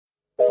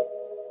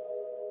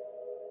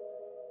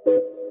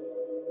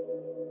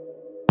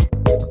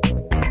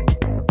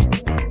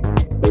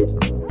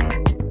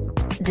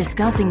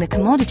Discussing the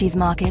commodities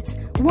markets,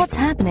 what's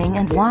happening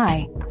and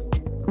why.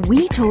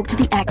 We talk to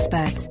the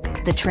experts,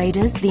 the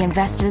traders, the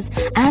investors,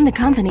 and the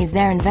companies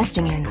they're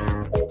investing in.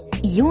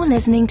 You're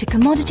listening to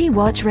Commodity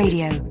Watch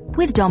Radio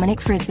with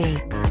Dominic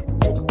Frisby.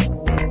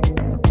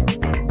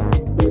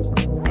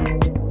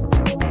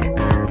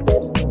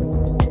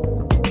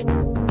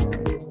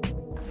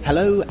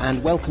 Hello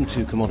and welcome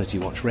to Commodity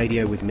Watch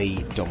Radio with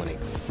me, Dominic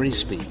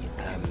Frisby.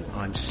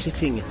 I'm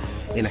sitting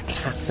in a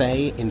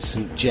cafe in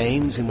St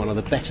James in one of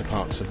the better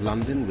parts of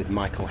London with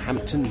Michael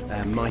Hampton.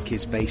 Mike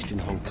is based in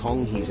Hong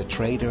Kong. He's a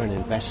trader, an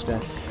investor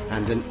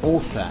and an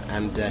author,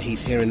 and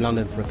he's here in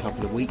London for a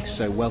couple of weeks.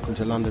 So welcome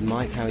to London,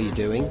 Mike. How are you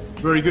doing?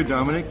 Very good,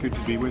 Dominic. Good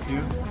to be with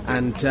you.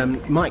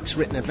 And Mike's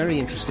written a very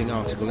interesting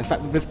article. In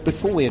fact,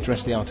 before we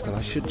address the article,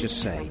 I should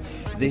just say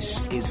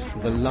this is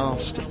the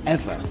last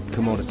ever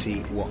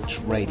Commodity Watch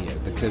Radio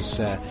because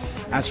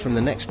as from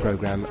the next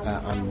programme,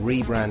 I'm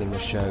rebranding the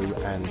show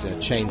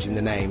and changing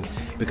the name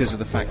because of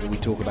the fact that we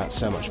talk about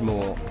so much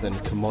more than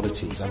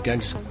commodities. I'm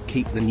going to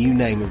keep the new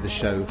name of the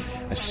show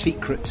a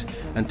secret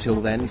until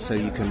then, so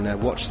you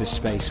can watch this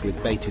space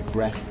with bated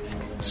breath.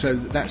 So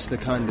that's the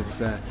kind of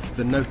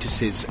the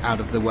notices out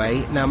of the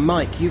way. Now,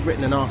 Mike, you've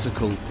written an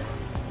article.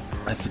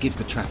 Forgive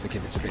the traffic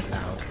if it's a bit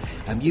loud.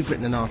 You've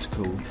written an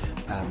article.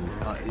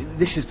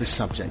 This is the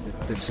subject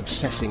that's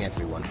obsessing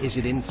everyone. Is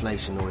it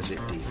inflation or is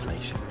it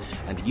deflation?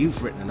 And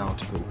you've written an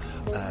article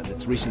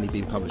that's recently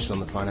been published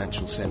on the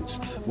Financial Sense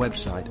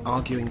website,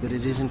 arguing that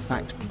it is in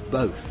fact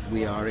both.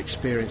 We are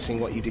experiencing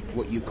what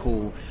you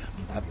call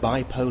a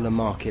bipolar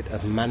market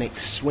of manic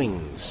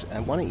swings.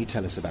 Why don't you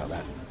tell us about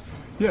that?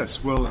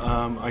 Yes, well,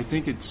 I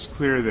think it's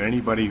clear that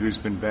anybody who's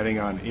been betting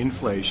on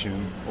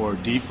inflation or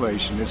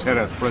deflation has had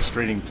a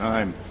frustrating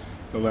time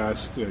the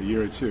last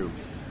year or two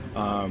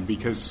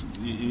because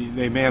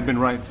they may have been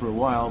right for a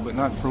while, but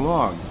not for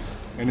long.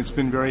 And it's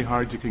been very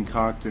hard to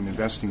concoct an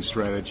investing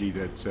strategy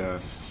that's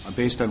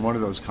based on one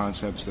of those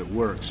concepts that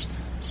works.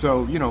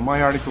 So,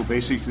 my article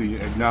basically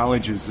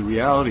acknowledges the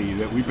reality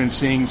that we've been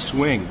seeing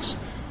swings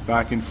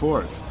back and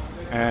forth.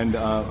 And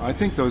I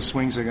think those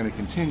swings are going to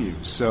continue.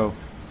 So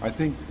I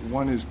think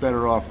one is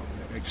better off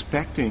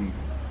expecting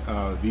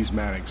these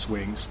manic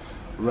swings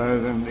rather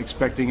than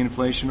expecting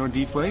inflation or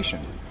deflation.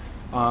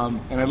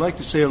 And I'd like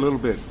to say a little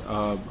bit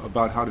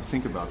about how to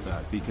think about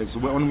that, because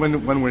one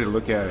way to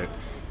look at it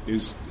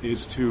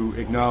is to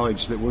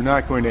acknowledge that we're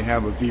not going to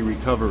have a V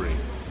recovery,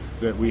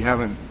 that we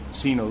haven't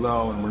seen a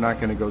low and we're not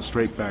going to go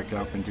straight back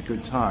up into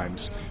good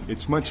times.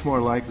 It's much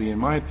more likely, in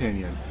my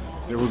opinion,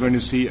 that we're going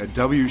to see a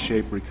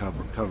W-shaped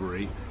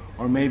recovery,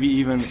 or maybe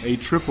even a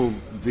triple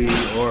V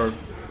or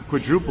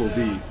quadruple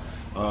V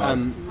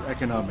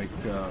economic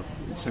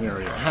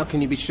scenario. How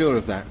can you be sure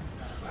of that?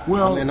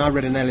 Well, I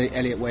read an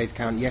Elliott wave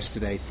count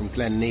yesterday from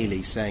Glenn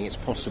Neely saying it's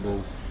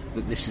possible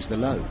that this is the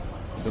low,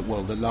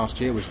 that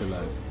last year was the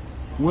low.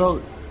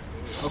 Well,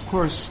 of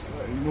course,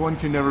 one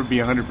can never be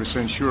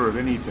 100% sure of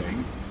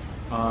anything,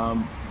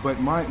 but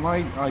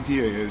my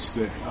idea is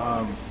that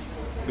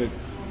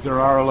there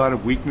are a lot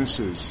of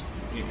weaknesses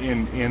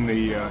in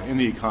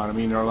the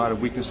economy, and there are a lot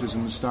of weaknesses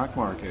in the stock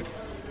market,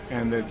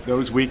 and that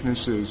those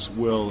weaknesses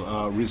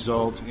will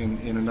result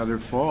in another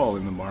fall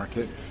in the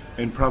market,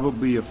 and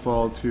probably a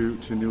fall to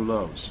new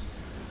lows.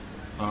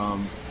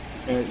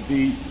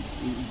 The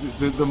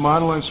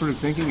model I'm sort of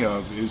thinking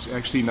of is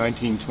actually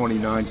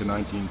 1929 to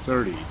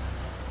 1930,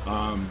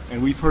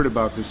 and we've heard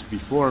about this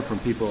before from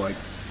people like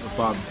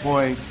Bob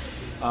Hoy,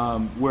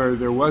 where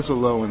there was a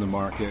low in the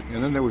market,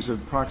 and then there was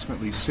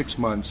approximately 6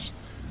 months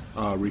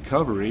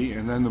recovery,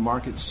 and then the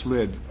market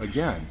slid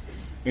again.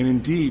 And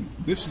indeed,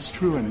 this is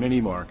true in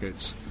many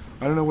markets.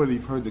 I don't know whether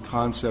you've heard the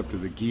concept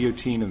of the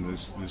guillotine and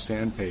the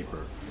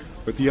sandpaper,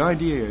 but the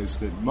idea is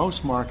that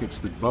most markets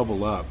that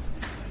bubble up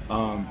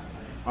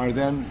are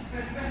then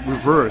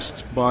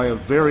reversed by a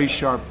very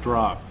sharp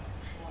drop.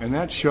 And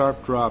that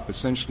sharp drop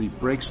essentially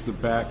breaks the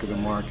back of the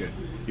market.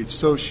 It's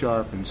so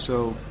sharp and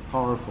so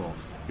powerful,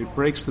 it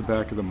breaks the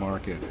back of the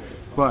market.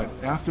 But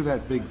after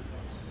that big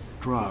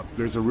drop,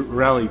 there's a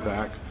rally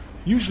back,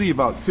 usually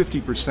about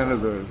 50%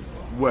 of the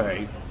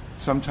way,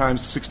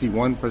 sometimes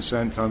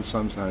 61%,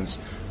 sometimes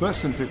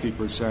less than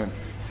 50%.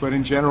 But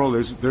in general,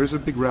 there's a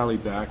big rally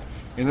back,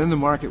 and then the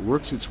market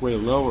works its way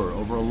lower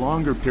over a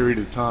longer period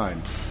of time.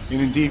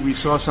 And indeed, we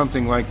saw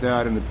something like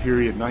that in the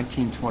period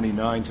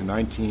 1929 to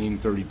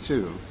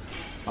 1932,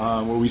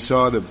 where we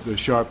saw the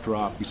sharp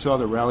drop. We saw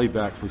the rally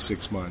back for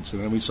 6 months,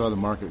 and then we saw the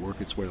market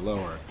work its way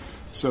lower.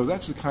 So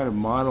that's the kind of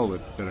model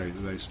that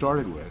I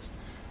started with.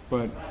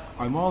 But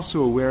I'm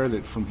also aware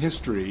that from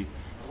history,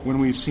 when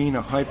we've seen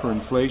a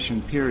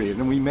hyperinflation period,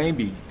 and we may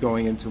be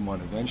going into one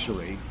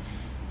eventually,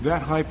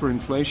 that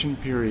hyperinflation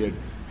period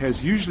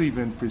has usually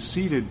been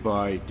preceded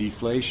by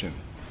deflation.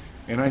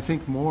 And I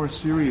think more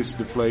serious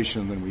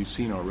deflation than we've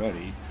seen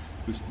already.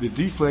 The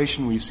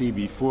deflation we see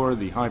before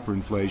the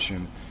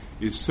hyperinflation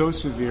is so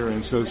severe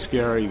and so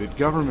scary that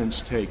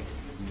governments take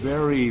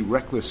very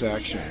reckless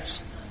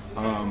actions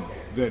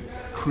that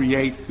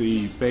create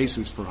the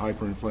basis for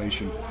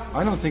hyperinflation.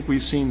 I don't think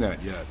we've seen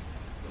that yet.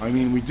 I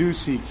mean, we do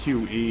see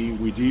QE,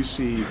 we do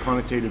see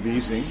quantitative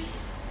easing,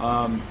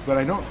 but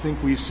I don't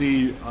think we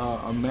see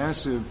a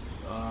massive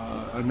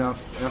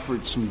enough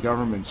efforts from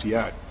governments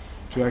yet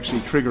to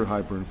actually trigger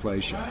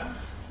hyperinflation.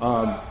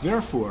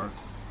 Therefore,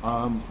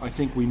 I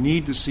think we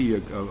need to see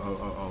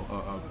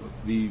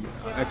the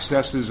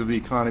excesses of the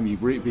economy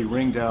be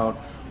wringed out.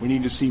 We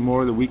need to see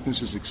more of the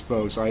weaknesses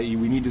exposed, i.e.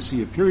 we need to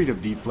see a period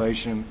of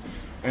deflation,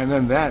 and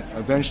then that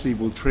eventually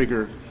will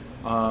trigger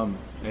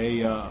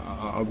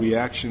a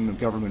reaction of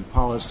government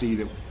policy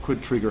that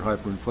could trigger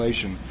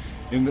hyperinflation.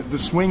 And the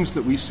swings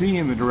that we see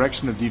in the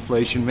direction of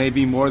deflation may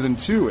be more than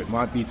 2. It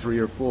might be 3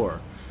 or 4.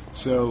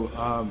 So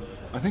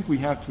I think we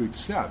have to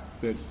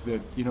accept that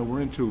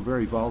we're into a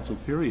very volatile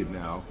period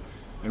now,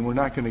 and we're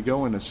not going to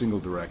go in a single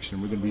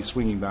direction. We're going to be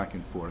swinging back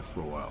and forth for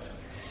a while.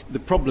 The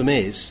problem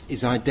is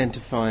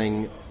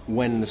identifying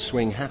when the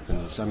swing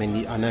happens. I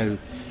mean, I know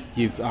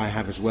I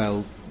have as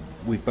well.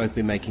 We've both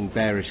been making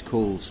bearish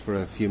calls for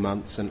a few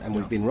months, and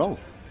we've been wrong.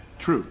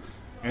 True.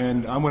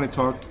 And I want to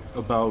talk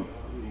about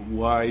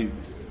why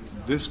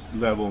this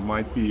level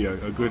might be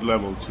a good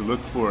level to look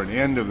for an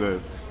end of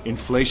the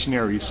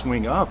inflationary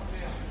swing up.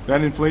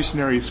 That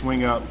inflationary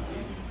swing up,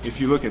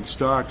 if you look at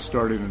stocks,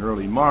 started in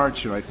early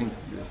March, and I think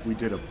we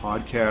did a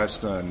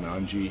podcast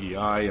on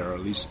GEI, or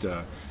at least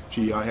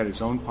GEI had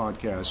its own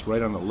podcast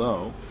right on the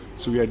low.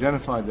 So we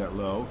identified that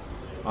low.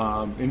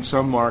 In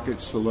some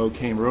markets, the low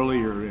came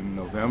earlier in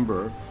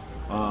November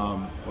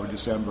or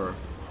December.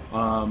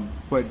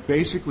 But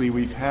basically,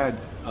 we've had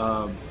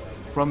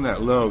from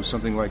that low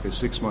something like a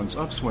 6 months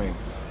upswing.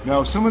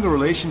 Now, some of the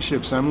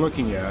relationships I'm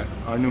looking at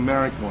are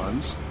numeric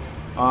ones.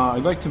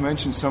 I'd like to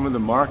mention some of the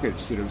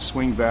markets that have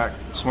swung back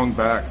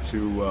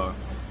to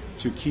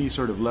key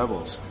sort of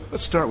levels.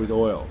 Let's start with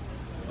oil.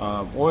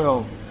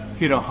 Oil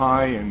hit a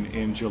high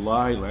in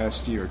July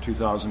last year,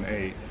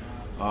 2008,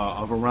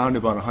 of around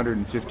about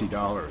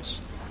 $150.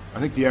 I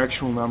think the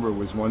actual number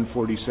was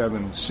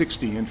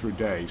 147.60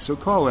 intraday. So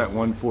call that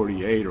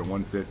 148 or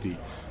 150.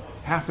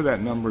 Half of that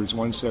number is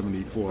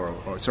 74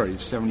 or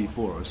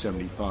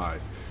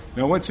 75.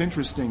 Now, what's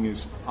interesting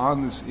is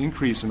on this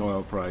increase in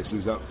oil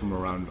prices, up from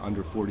around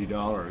under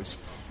 $40,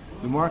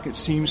 the market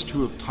seems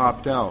to have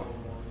topped out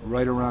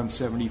right around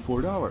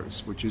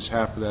 $74, which is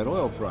half of that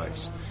oil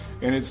price.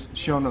 And it's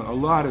shown a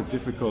lot of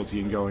difficulty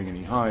in going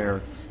any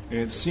higher, and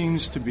it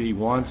seems to be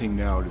wanting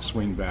now to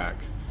swing back.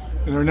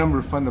 And there are a number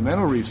of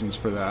fundamental reasons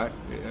for that,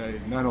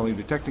 not only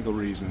the technical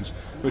reasons,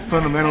 but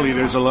fundamentally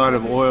there's a lot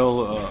of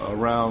oil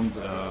around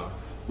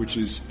which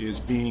is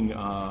being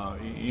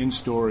in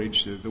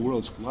storage. The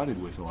world's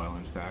flooded with oil,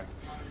 in fact.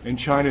 And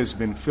China has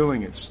been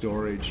filling its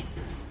storage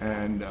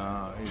and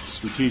its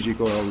strategic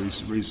oil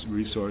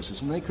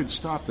resources, and they could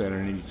stop that at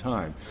any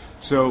time.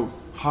 So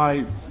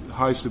high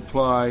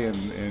supply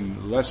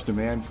and less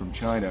demand from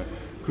China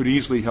could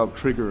easily help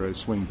trigger a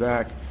swing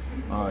back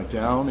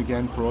down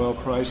again for oil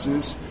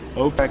prices.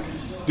 OPEC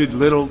did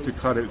little to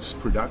cut its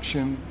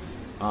production.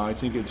 I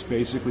think it's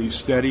basically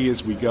steady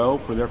as we go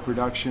for their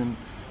production.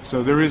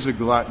 So there is a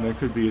glut, and there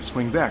could be a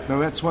swing back. Now,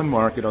 that's one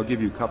market. I'll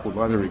give you a couple of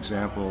other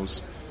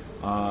examples.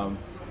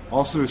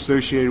 Also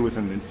associated with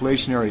an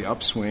inflationary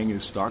upswing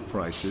is stock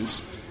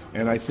prices.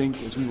 And I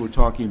think, as we were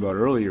talking about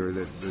earlier,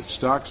 that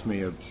stocks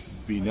may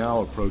be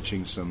now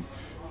approaching some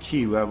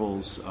key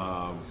levels.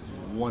 I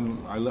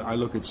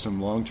look at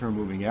some long-term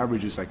moving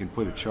averages. I can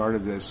put a chart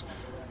of this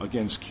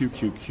against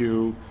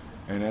QQQ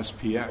and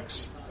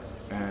SPX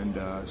and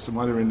some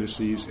other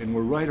indices, and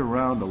we're right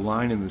around the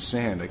line in the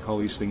sand. I call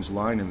these things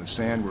line in the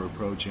sand we're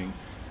approaching.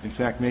 In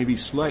fact, maybe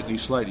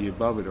slightly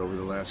above it over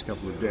the last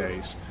couple of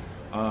days.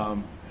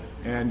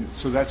 And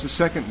so that's the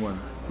second one.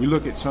 We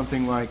look at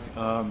something like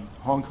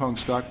Hong Kong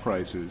stock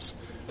prices.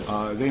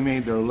 They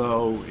made their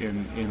low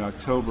in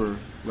October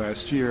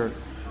last year,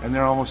 and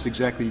they're almost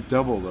exactly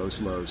double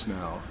those lows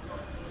now.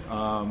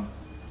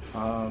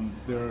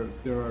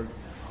 There are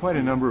quite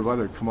a number of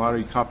other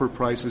commodity. Copper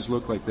prices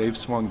look like they've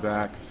swung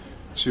back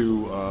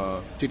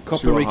to Did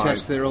copper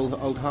retest their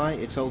old high?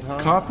 Its old high?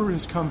 Copper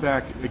has come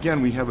back.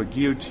 Again, we have a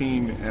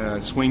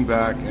guillotine swing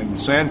back and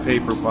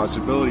sandpaper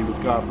possibility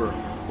with copper,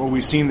 where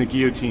we've seen the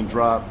guillotine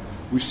drop.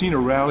 We've seen a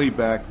rally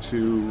back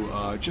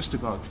to just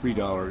about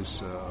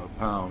 $3 a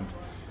pound,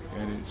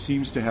 and it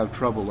seems to have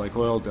trouble, like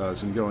oil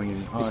does, in going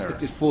any higher.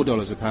 It's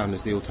 $4 a pound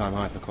is the all-time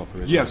high for copper,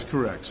 isn't it? Yes,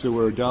 correct. So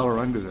we're $1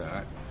 under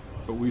that.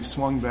 But we've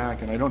swung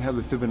back, and I don't have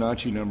the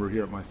Fibonacci number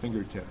here at my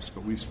fingertips,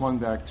 but we've swung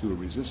back to a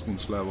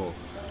resistance level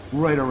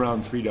right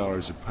around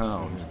 $3 a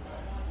pound.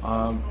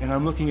 And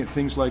I'm looking at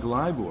things like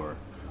LIBOR.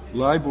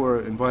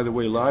 LIBOR, and by the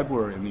way,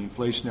 LIBOR in the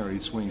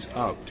inflationary swings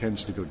up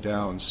tends to go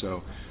down,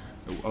 so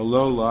a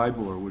low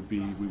LIBOR would be,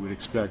 we would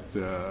expect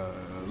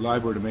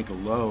LIBOR to make a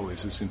low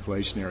as this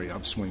inflationary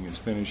upswing is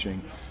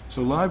finishing.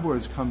 So LIBOR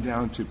has come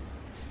down to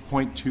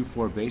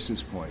 0.24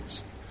 basis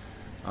points.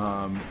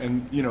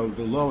 And, you know,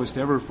 the lowest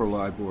ever for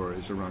LIBOR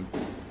is around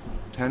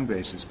 10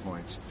 basis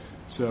points.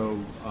 So,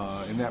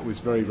 and that was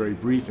very, very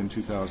brief in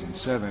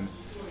 2007.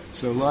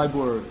 So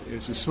LIBOR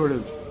is a sort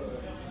of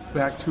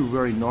back to a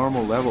very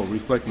normal level,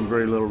 reflecting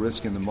very little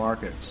risk in the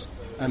markets.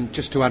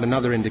 Just to add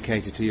another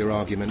indicator to your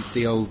argument,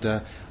 the old,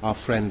 our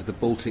friend, the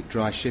Baltic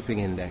Dry Shipping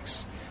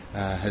Index,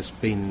 has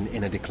been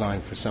in a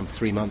decline for some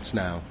 3 months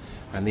now,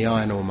 and the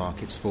iron ore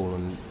market's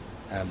fallen.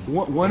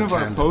 One of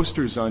our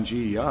posters on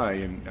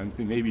GEI, and I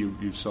think maybe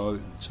you saw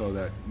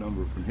that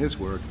number from his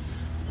work,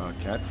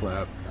 Cat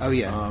Flap. Oh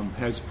yeah,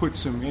 has put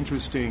some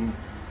interesting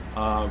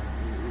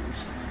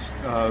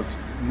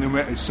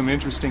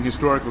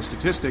historical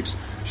statistics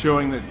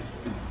showing that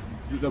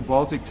the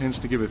Baltic tends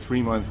to give a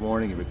 3-month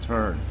warning of a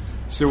turn.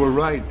 So we're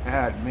right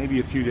at, maybe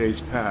a few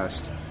days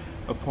past,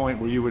 a point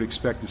where you would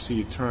expect to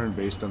see a turn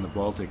based on the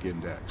Baltic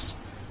Index.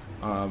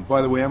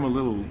 By the way, I'm a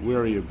little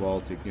wary of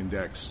Baltic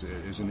Index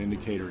as an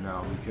indicator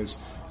now because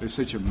there's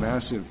such a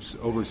massive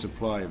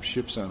oversupply of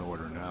ships on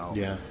order now.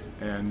 Yeah.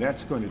 And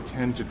that's going to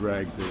tend to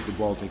drag the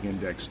Baltic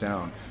Index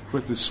down.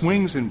 But the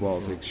swings in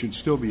Baltic should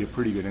still be a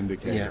pretty good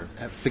indicator.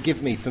 Yeah.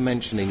 Forgive me for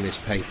mentioning this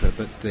paper,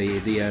 but the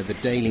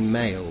Daily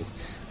Mail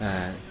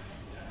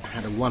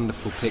had a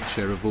wonderful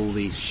picture of all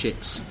these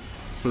ships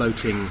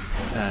floating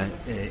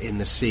in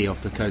the sea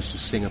off the coast of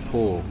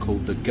Singapore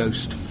called the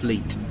Ghost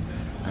Fleet.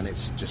 And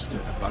it's just a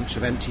bunch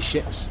of empty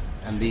ships.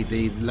 And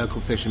the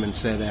local fishermen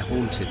say they're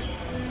haunted.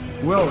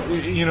 Well,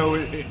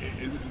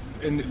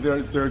 and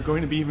there are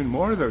going to be even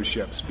more of those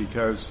ships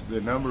because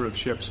the number of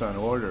ships on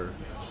order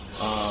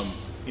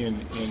in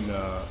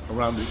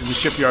the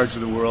shipyards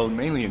of the world,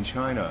 mainly in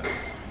China,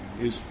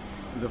 is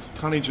the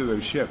tonnage of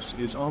those ships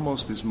is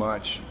almost as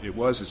much. It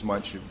was as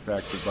much, in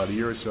fact, about a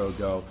year or so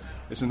ago,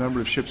 as the number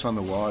of ships on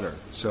the water.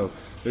 So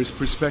there's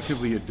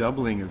prospectively a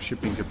doubling of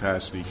shipping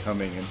capacity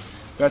coming, and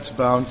that's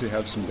bound to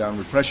have some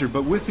downward pressure.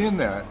 But within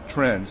that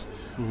trend,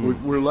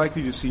 we're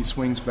likely to see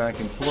swings back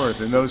and forth,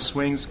 and those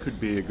swings could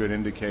be a good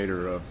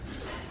indicator of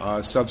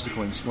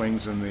subsequent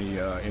swings in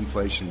the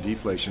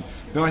inflation-deflation.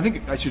 Now, I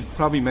think I should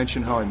probably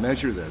mention how I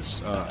measure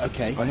this.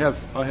 Okay. I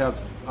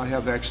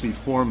have actually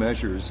 4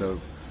 measures of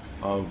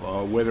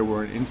whether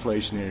we're in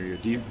inflationary or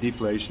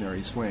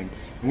deflationary swing.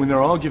 And when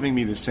they're all giving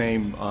me the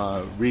same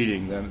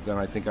reading, then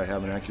I think I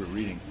have an accurate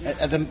reading.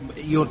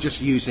 You're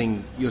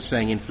saying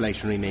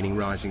inflationary meaning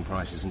rising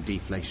prices and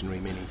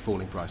deflationary meaning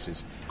falling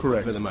prices.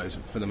 Correct. For the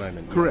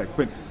moment. Correct.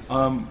 But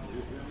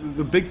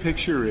the big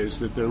picture is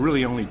that there are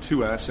really only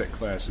 2 asset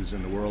classes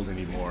in the world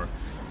anymore.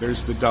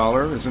 There's the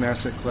dollar as an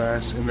asset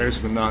class, and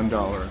there's the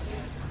non-dollar.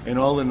 And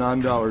all the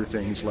non-dollar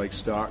things like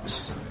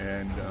stocks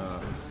and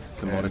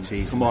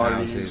commodities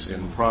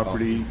and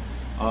property,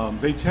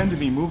 they tend to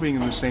be moving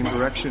in the same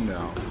direction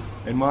now.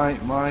 And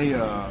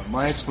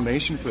my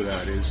explanation for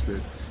that is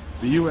that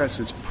the U.S.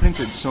 has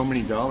printed so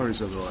many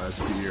dollars over the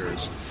last few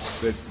years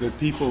that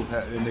people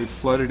and they've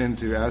flooded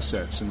into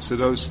assets, and so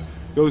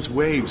those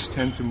waves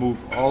tend to move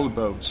all the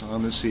boats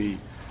on the sea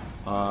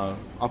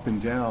up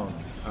and down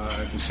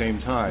at the same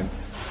time.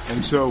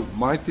 And so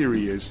my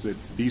theory is that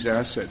these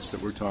assets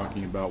that we're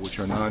talking about, which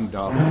are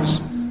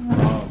non-dollars,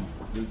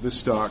 the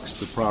stocks,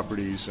 the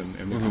properties, and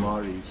the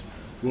commodities,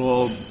 will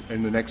all,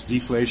 in the next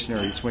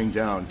deflationary swing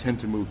down,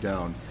 tend to move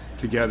down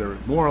together,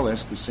 more or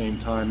less the same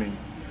timing,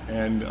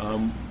 and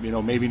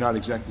maybe not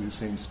exactly the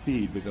same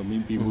speed, but they'll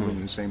be moving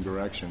in the same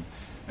direction.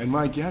 And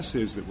my guess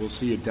is that we'll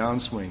see a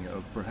downswing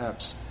of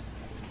perhaps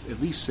at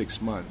least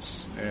 6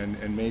 months,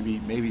 and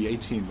maybe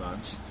 18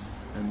 months.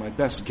 And my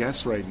best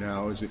guess right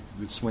now is if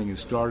the swing has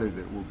started,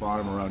 it will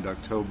bottom around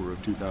October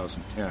of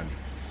 2010.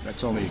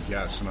 That's only a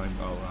guess, and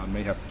I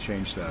may have to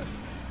change that.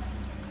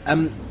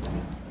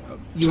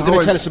 You were going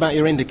to tell us about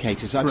your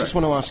indicators. I Correct. just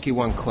want to ask you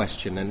one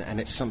question, and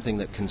it's something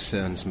that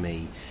concerns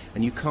me.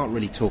 And you can't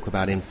really talk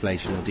about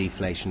inflation or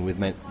deflation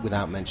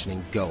without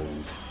mentioning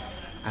gold.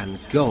 And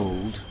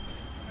gold,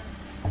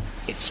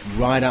 it's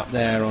right up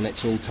there on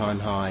its all-time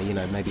high,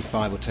 maybe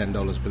 $5 or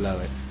 $10 below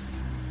it.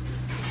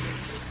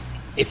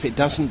 If it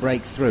doesn't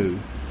break through,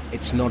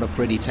 it's not a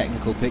pretty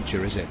technical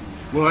picture, is it?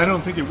 Well, I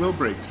don't think it will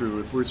break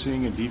through. If we're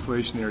seeing a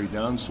deflationary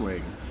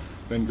downswing,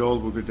 then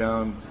gold will go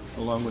down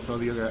along with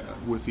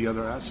the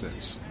other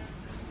assets.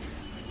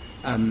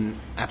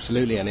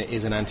 Absolutely, and it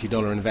is an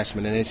anti-dollar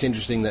investment. And it's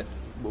interesting that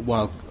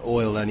while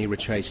oil only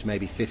retraced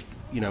maybe 50,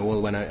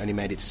 oil only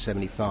made it to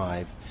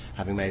 75,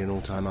 having made an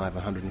all-time high of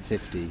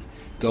 150,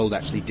 gold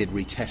actually did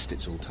retest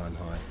its all-time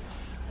high.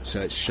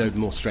 So it showed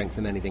more strength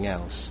than anything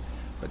else.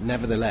 But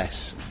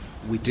nevertheless,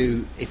 we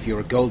do, if you're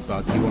a gold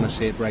bug, you want to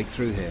see it break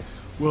through here.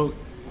 Well,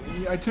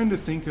 I tend to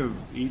think of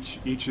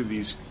each of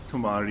these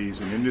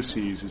commodities and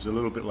indices as a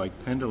little bit like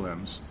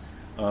pendulums,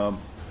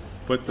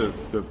 but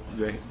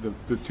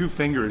the 2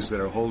 fingers that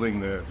are holding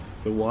the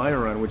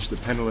wire on which the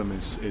pendulum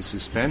is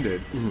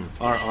suspended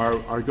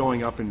are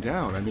going up and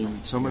down. I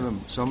mean, some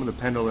of the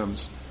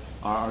pendulums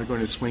are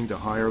going to swing to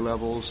higher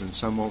levels, and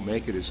some won't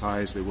make it as high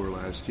as they were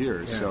last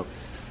year. Yeah. So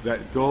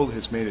that gold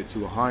has made it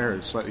to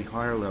a slightly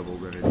higher level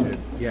than it did.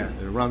 Yeah.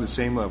 Around the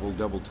same level,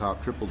 double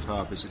top, triple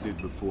top, as it did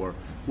before.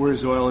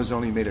 Whereas oil has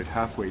only made it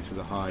halfway to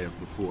the high of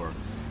before.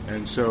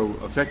 And so,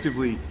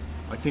 effectively,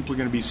 I think we're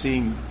going to be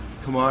seeing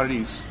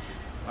commodities,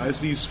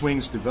 as these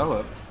swings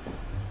develop,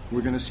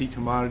 we're going to see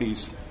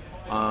commodities,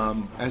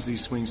 as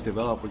these swings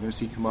develop, we're going to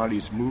see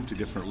commodities move to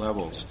different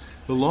levels.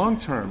 The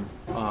long-term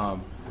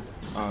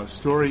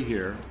story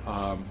here,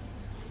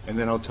 and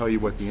then I'll tell you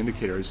what the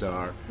indicators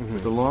are, Mm-hmm.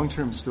 but the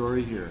long-term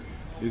story here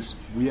is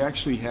we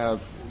actually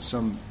have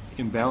some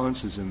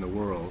imbalances in the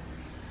world,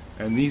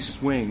 and these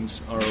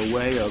swings are a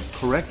way of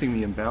correcting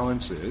the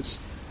imbalances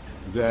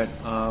that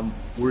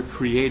were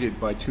created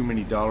by too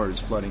many dollars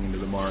flooding into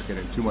the market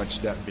and too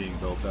much debt being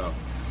built up.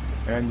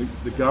 And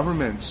the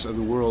governments of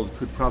the world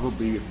could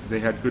probably, if they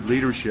had good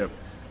leadership,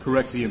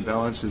 correct the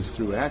imbalances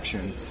through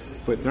action,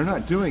 but they're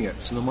not doing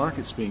it, so the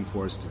market's being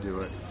forced to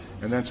do it,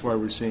 and that's why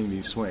we're seeing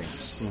these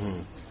swings.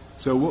 Mm-hmm.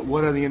 So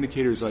what are the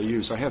indicators I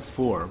use? I have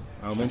 4.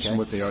 I'll mention Okay.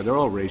 what they are. They're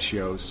all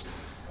ratios,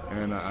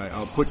 and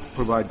I'll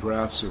provide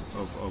graphs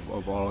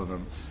of all of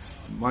them.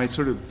 My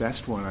sort of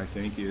best one, I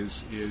think,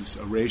 is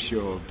a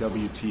ratio of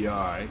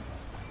WTI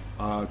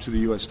to the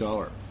U.S.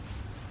 dollar.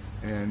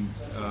 And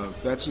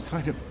that's a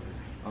kind of...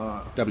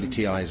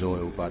 WTI is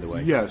oil, by the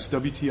way. Yes,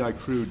 WTI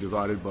crude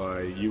divided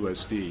by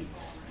USD.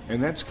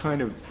 And that's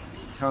kind of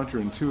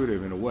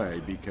counterintuitive in a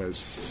way,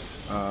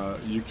 because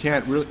you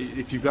can't really...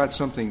 If you've got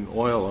something,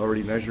 oil,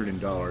 already measured in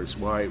dollars,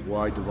 why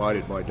divide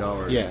it by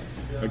dollars? Yeah.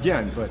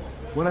 Again, but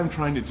what I'm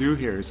trying to do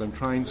here is I'm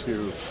trying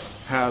to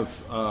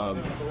have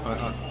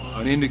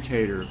an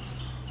indicator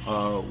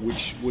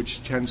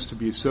which tends to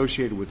be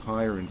associated with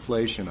higher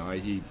inflation,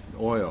 i.e.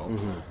 oil,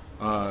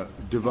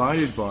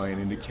 divided by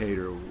an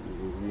indicator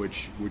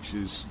which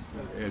is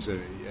as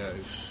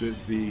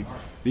the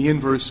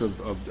inverse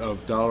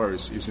of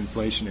dollars is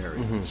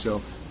inflationary.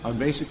 So I'm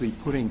basically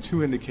putting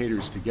 2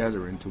 indicators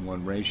together into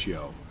one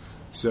ratio.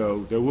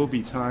 So there will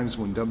be times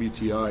when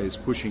WTI is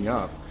pushing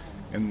up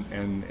and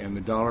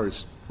the dollar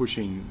is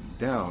pushing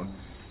down,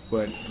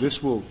 but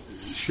this will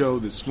show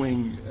the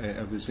swing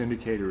of this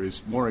indicator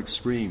is more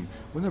extreme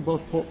when they're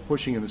both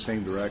pushing in the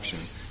same direction.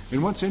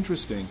 And what's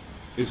interesting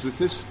is that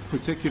this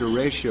particular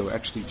ratio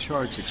actually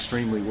charts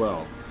extremely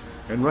well.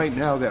 And right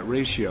now that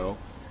ratio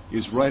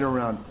is right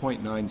around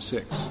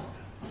 0.96.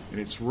 And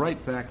it's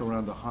right back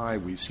around the high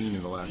we've seen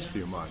in the last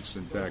few months.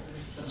 In fact,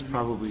 it's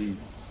probably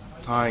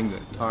tying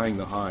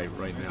the high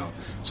right now.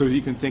 So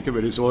you can think of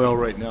it as oil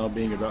right now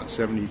being about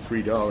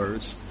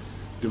 $73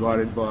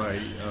 divided by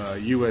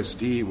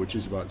USD, which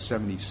is about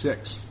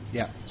 76.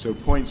 Yeah. So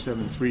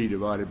 0.73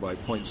 divided by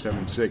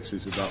 0.76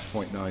 is about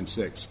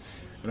 0.96.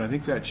 And I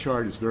think that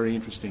chart is very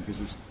interesting because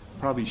it's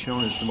probably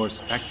shown as the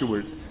most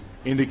accurate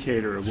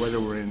indicator of whether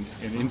we're in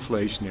an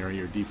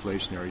inflationary or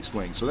deflationary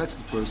swing. So that's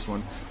the first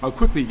one. I'll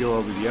quickly go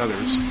over the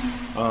others.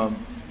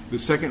 The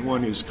second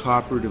one is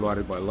copper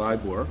divided by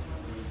LIBOR.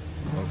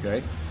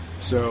 Okay,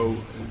 so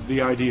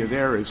the idea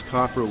there is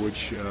copper,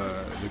 which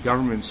the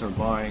governments are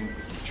buying.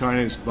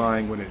 China is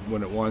buying when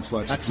it wants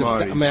lots of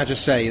commodities. May I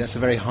just say, that's a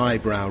very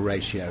highbrow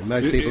ratio.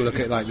 Most people look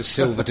at like the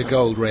silver to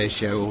gold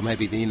ratio, or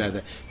maybe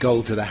the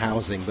gold to the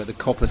housing, but the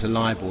copper to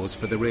LIBOR is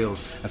for the real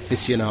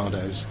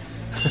aficionados.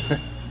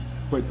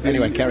 But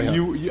anyway, carry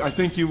on. I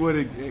think you would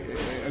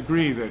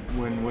agree that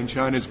when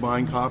China is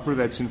buying copper,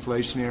 that's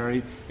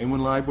inflationary, and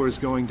when LIBOR is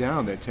going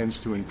down, that tends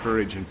to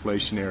encourage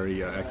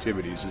inflationary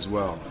activities as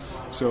well.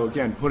 So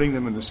again, putting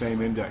them in the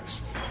same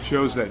index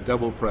shows that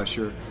double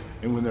pressure,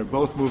 and when they're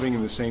both moving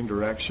in the same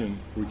direction,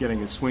 we're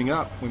getting a swing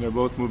up. When they're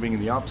both moving in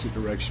the opposite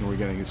direction, we're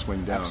getting a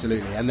swing down.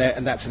 Absolutely, and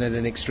that's at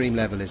an extreme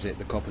level, is it,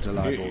 the copper to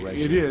LIBOR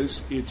ratio? It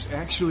is. It's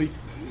actually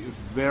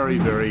very,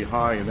 very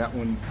high, and that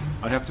one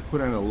I have to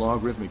put on a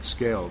logarithmic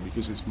scale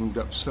because it's moved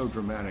up so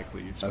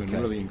dramatically. It's been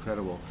really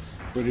incredible.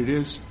 But it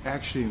is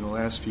actually in the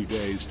last few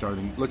days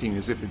looking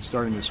as if it's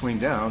starting to swing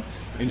down.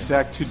 In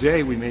fact,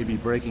 today we may be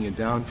breaking a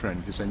downtrend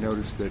because I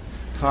noticed that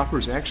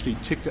copper's actually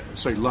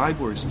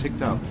LIBOR's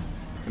ticked up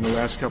in the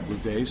last couple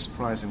of days,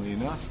 surprisingly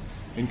enough,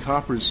 and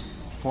copper's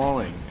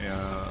falling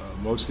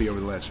mostly over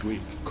the last week.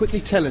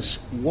 Quickly tell us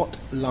what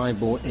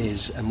LIBOR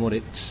is and what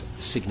it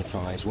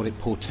signifies, what it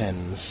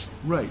portends.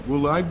 Right. Well,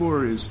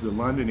 LIBOR is the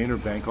London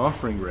Interbank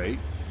Offering Rate,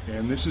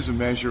 and this is a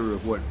measure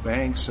of what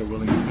banks are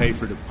willing to pay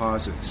for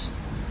deposits.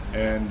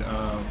 And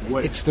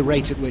it's the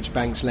rate at which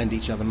banks lend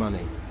each other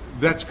money.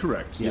 That's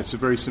correct. Yes. It's a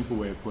very simple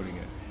way of putting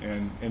it.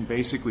 And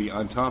basically,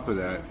 on top of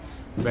that,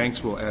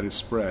 banks will add a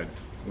spread.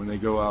 When they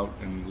go out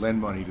and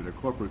lend money to their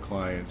corporate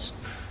clients,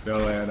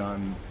 they'll add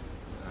on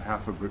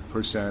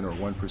 0.5% or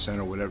 1%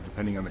 or whatever,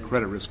 depending on the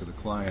credit risk of the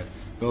client.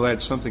 They'll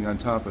add something on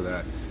top of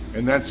that.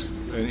 And that's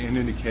an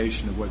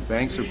indication of what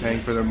banks are paying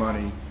for their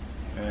money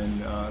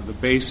and the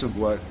base of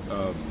what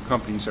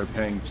companies are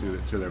paying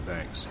to their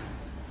banks.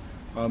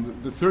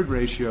 The third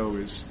ratio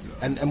is...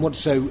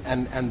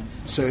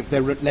 So if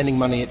they're lending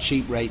money at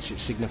cheap rates, it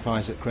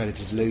signifies that credit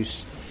is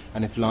loose,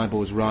 and if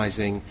LIBOR is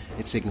rising,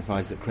 it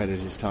signifies that credit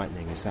is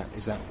tightening. Is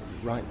that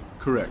right?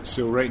 Correct.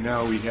 So right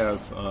now we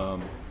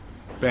have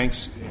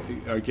banks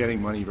are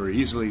getting money very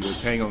easily. They're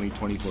paying only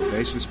 24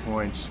 basis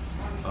points.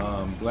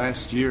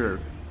 Last year,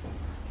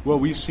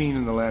 we've seen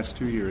in the last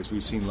 2 years,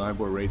 we've seen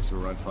LIBOR rates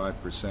of around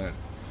 5%.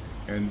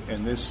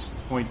 And this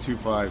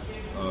 0.25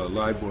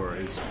 LIBOR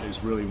is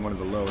really one of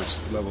the lowest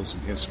levels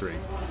in history.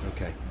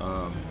 Okay.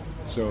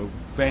 So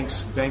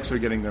banks are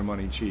getting their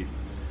money cheap.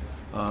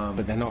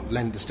 But they're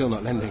not still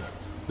not lending.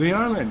 They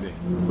are lending,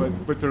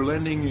 but they're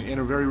lending in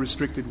a very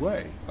restricted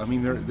way. I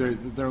mean,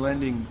 they're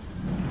lending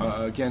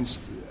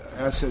against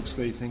assets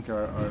they think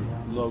are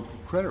low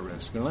credit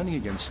risk. They're lending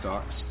against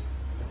stocks.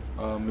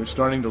 They're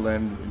starting to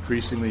lend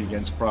increasingly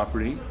against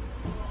property.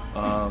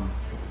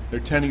 They're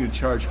tending to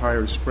charge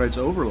higher spreads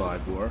over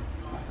LIBOR,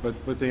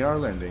 but they are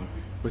lending.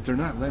 But they're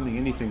not lending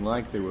anything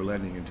like they were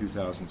lending in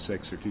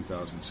 2006 or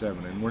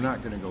 2007, and we're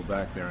not going to go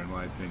back there, in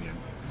my opinion.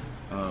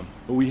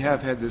 But we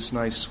have had this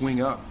nice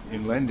swing up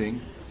in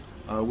lending,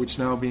 which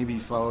now may be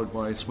followed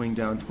by a swing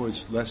down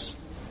towards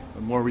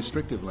more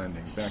restrictive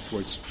lending, back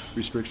towards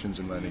restrictions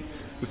in lending.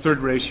 The third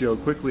ratio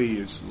quickly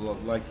is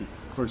like the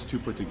first two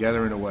put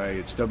together in a way.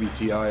 It's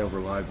WTI over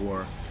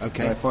LIBOR.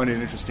 Okay. And I find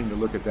it interesting to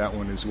look at that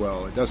one as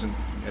well. It doesn't,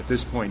 at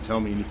this point, tell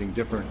me anything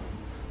different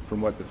from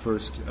what the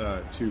first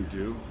two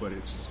do, but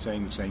it's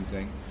saying the same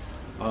thing.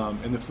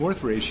 And the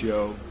fourth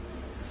ratio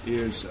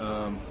is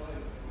the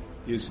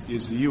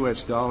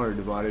U.S. dollar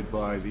divided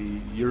by the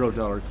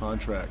euro-dollar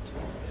contract.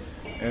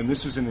 And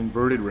this is an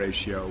inverted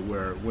ratio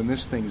where when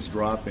this thing is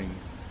dropping,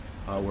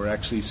 we're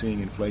actually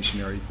seeing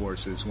inflationary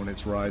forces. When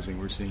it's rising,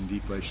 we're seeing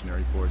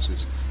deflationary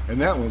forces.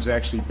 And that one's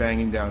actually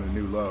banging down to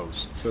new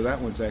lows. So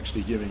that one's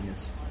actually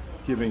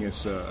giving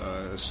us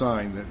a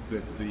sign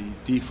that the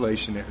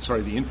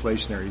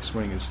inflationary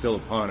swing is still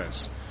upon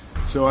us.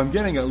 So I'm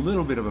getting a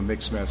little bit of a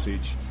mixed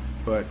message,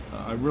 but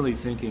I'm really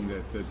thinking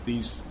that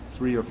these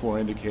 3 or 4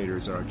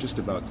 indicators are just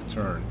about to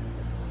turn,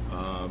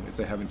 if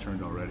they haven't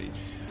turned already.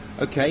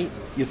 Okay,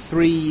 your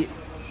 3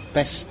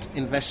 best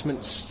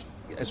investments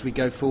as we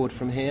go forward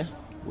from here,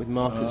 with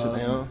markets that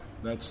they are?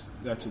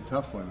 That's a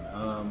tough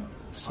one.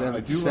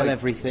 Sell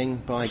everything,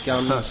 buy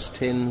guns,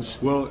 tins.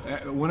 Well,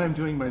 what I'm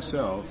doing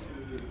myself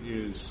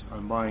is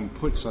I'm buying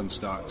puts on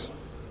stocks,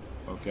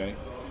 okay?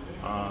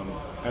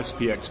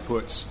 SPX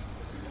puts.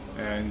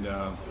 And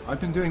I've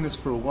been doing this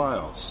for a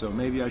while, so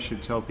maybe I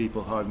should tell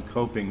people how I'm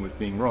coping with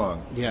being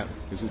wrong. Yeah.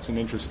 Because it's an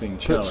interesting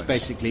challenge. Puts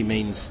basically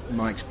means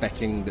Mike's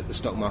betting that the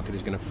stock market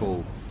is going to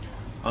fall.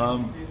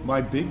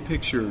 My big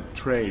picture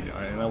trade,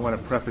 and I want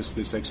to preface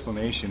this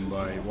explanation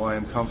by why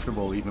I'm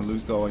comfortable even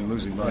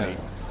losing money,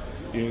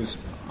 is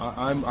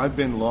I've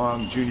been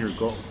long junior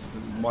gold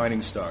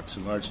mining stocks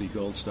and largely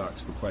gold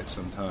stocks for quite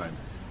some time.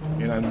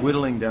 And I'm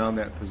whittling down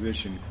that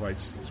position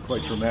quite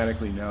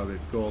dramatically now that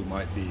gold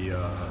might be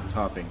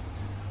topping.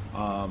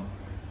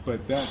 But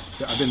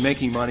I've been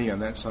making money on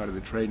that side of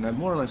the trade, and I've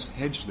more or less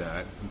hedged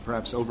that, and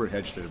perhaps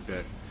over-hedged it a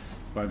bit,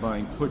 by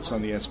buying puts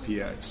on the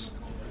SPX.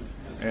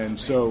 And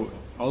so,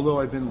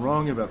 although I've been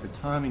wrong about the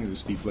timing of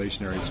this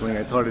deflationary swing,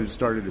 I thought it had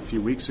started a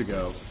few weeks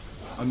ago,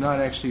 I'm not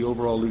actually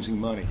overall losing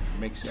money.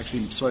 I'm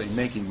actually slightly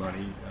making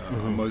money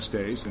on most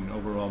days, and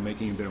overall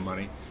making a bit of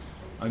money.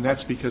 And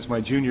that's because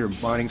my junior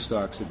mining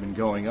stocks have been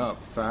going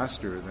up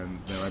faster than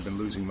I've been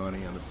losing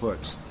money on the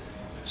puts.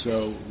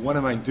 So what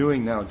am I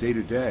doing now day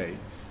to day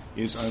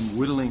is I'm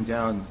whittling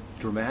down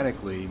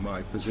dramatically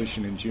my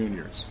position in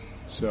juniors.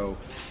 So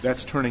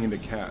that's turning into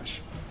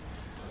cash.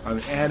 I'm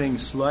adding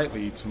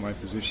slightly to my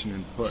position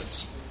in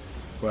puts,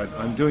 but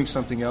I'm doing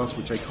something else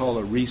which I call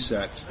a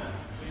reset.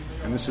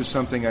 And this is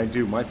something I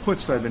do. My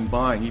puts I've been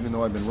buying, even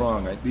though I've been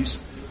wrong, at least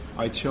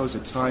I chose a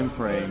time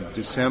frame,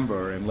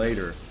 December and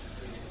later,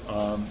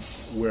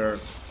 where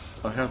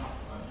I have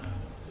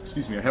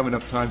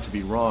enough time to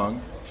be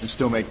wrong and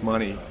still make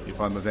money if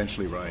I'm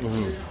eventually right.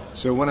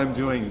 So what I'm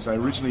doing is I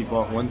originally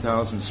bought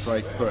 1,000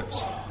 strike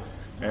puts,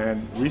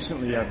 and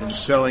recently I've been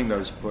selling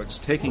those puts,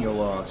 taking a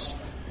loss,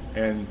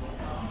 and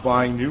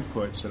buying new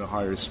puts at a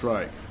higher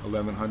strike,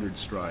 1,100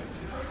 strike.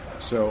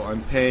 So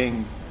I'm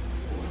paying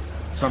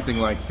something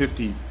like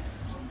 50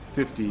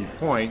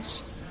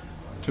 points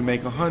to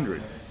make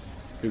 100,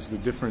 because the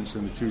difference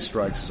in the two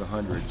strikes is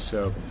 100.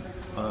 So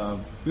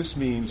this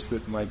means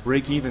that my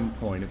break-even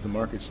point, if the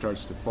market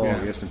starts to fall,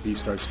 the S&P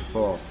starts to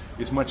fall,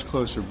 is much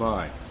closer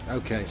by.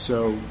 Okay.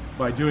 So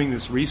by doing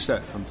this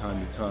reset from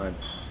time to time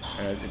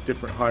at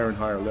different higher and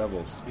higher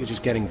levels, you're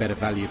just getting better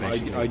value,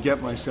 basically. I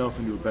get myself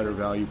into a better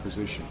value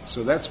position.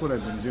 So that's what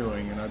I've been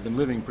doing, and I've been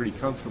living pretty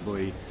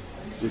comfortably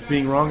with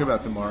being wrong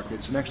about the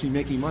markets and actually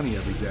making money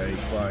every day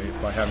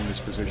by having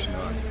this position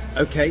on.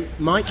 Okay,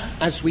 Mike,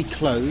 as we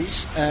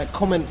close,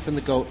 comment from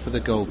the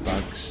gold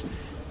bugs.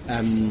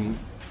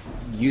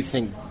 You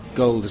think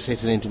gold has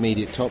hit an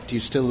intermediate top. Do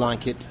you still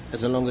like it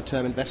as a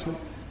longer-term investment?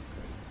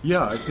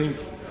 Yeah, I think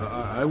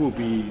I will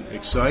be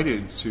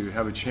excited to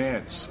have a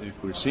chance,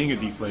 if we're seeing a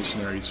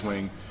deflationary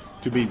swing,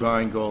 to be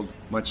buying gold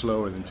much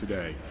lower than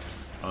today.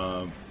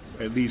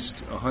 At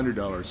least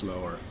 $100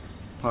 lower,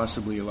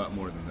 possibly a lot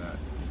more than that.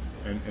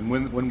 And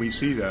when we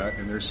see that,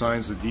 and there's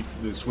signs that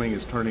the swing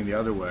is turning the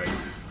other way,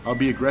 I'll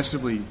be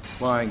aggressively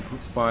buying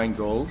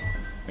gold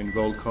and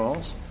gold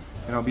calls,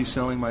 and I'll be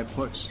selling my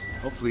puts,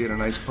 hopefully at a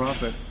nice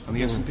profit on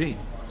the S&P.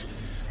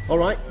 All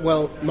right.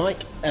 Well,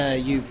 Mike,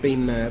 you've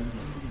been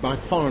by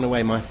far and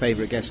away my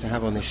favourite guest to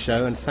have on this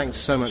show, and thanks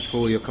so much for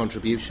all your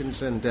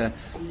contributions, and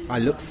I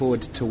look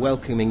forward to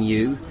welcoming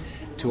you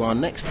to our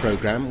next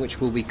programme,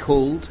 which will be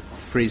called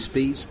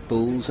Frisbees,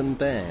 Bulls and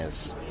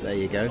Bears. There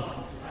you go.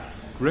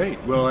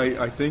 Great. Well,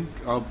 I think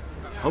I'll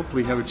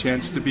hopefully have a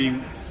chance to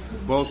be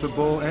both a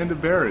bull and a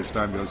bear as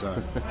time goes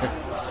on.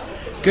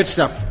 Good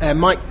stuff.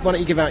 Mike, why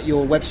don't you give out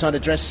your website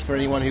address for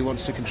anyone who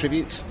wants to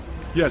contribute?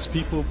 Yes,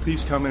 people,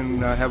 please come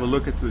and have a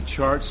look at the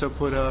charts I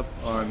put up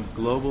on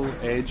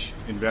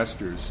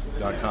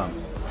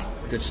globaledgeinvestors.com.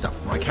 Good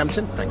stuff. Mike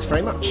Hampton, thanks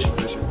very much.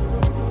 Pleasure.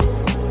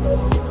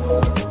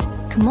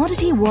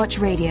 Commodity Watch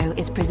Radio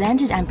is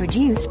presented and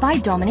produced by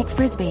Dominic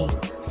Frisby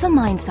for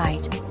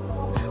Mindsight,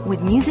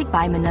 with music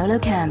by Manolo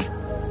Camp.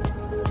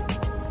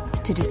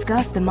 To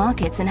discuss the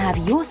markets and have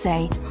your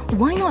say,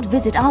 why not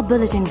visit our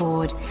bulletin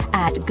board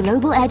at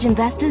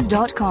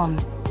globaledgeinvestors.com.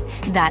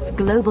 That's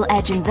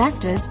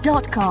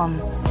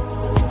globaledgeinvestors.com.